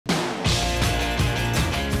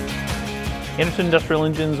Anderson Industrial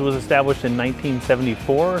Engines was established in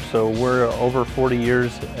 1974, so we're over 40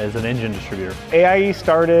 years as an engine distributor. AIE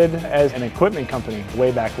started as an equipment company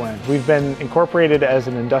way back when. We've been incorporated as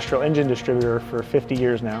an industrial engine distributor for 50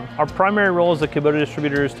 years now. Our primary role as a Kubota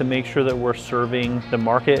distributor is to make sure that we're serving the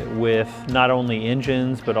market with not only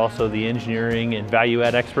engines, but also the engineering and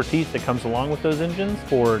value-add expertise that comes along with those engines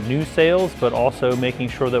for new sales, but also making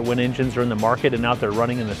sure that when engines are in the market and out there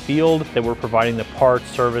running in the field, that we're providing the parts,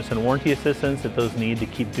 service, and warranty assistance that those need to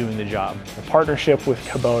keep doing the job. The partnership with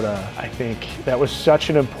Kubota, I think that was such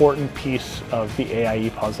an important piece of the AIE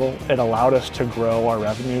puzzle. It allowed us to grow our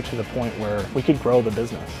revenue to the point where we could grow the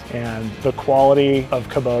business. And the quality of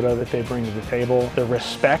Kubota that they bring to the table, the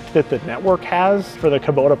respect that the network has for the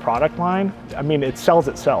Kubota product line, I mean, it sells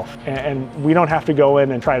itself. And we don't have to go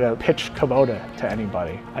in and try to pitch Kubota to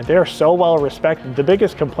anybody. They're so well respected. The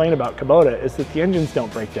biggest complaint about Kubota is that the engines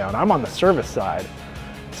don't break down. I'm on the service side.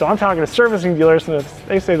 So I'm talking to servicing dealers, and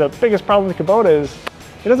they say the biggest problem with Kubota is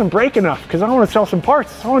it doesn't break enough because I want to sell some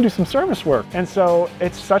parts. I want to do some service work. And so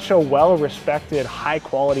it's such a well-respected,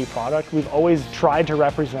 high-quality product. We've always tried to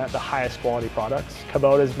represent the highest quality products.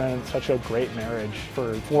 Kubota's been such a great marriage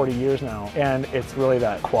for 40 years now, and it's really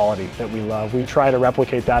that quality that we love. We try to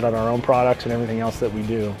replicate that on our own products and everything else that we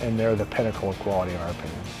do, and they're the pinnacle of quality in our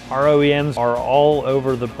opinion. Our OEMs are all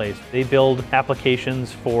over the place. They build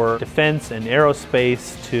applications for defense and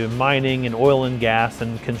aerospace to mining and oil and gas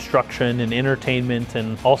and construction and entertainment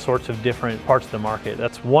and all sorts of different parts of the market.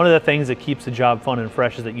 That's one of the things that keeps the job fun and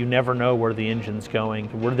fresh, is that you never know where the engine's going.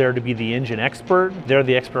 We're there to be the engine expert. They're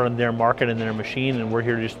the expert on their market and their machine, and we're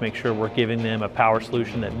here to just make sure we're giving them a power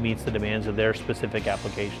solution that meets the demands of their specific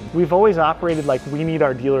application. We've always operated like we need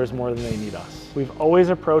our dealers more than they need us. We've always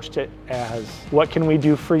approached it as, what can we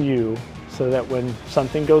do for you so that when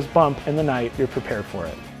something goes bump in the night, you're prepared for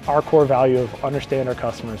it. Our core value of understand our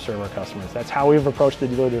customers, serve our customers. That's how we've approached the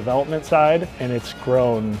dealer development side, and it's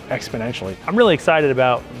grown exponentially. I'm really excited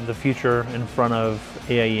about the future in front of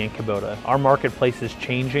AIE and Kubota. Our marketplace is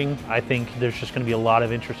changing. I think there's just going to be a lot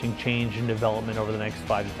of interesting change and development over the next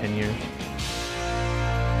 5 to 10 years.